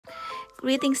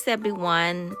Greetings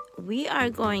everyone. We are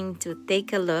going to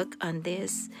take a look on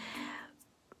this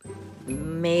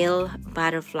male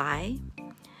butterfly.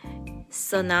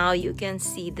 So now you can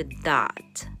see the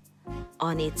dot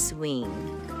on its wing.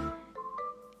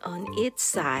 On each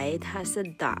side has a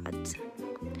dot.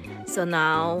 So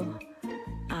now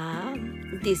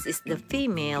this is the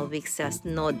female, which has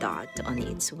no dot on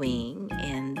its wing,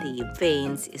 and the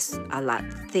veins is a lot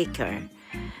thicker.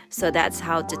 So that's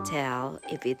how to tell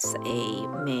if it's a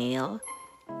male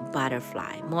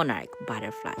butterfly, monarch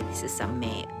butterfly. This is a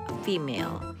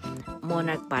female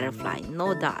monarch butterfly,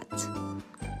 no dot.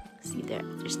 See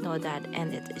there's no dot,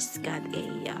 and it's got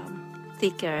a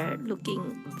thicker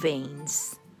looking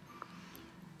veins.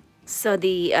 So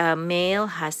the male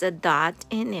has a dot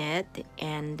in it,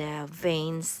 and the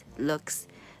veins looks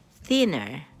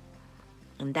thinner,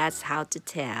 and that's how to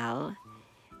tell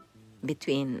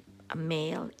between a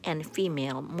male and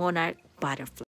female monarch butterfly.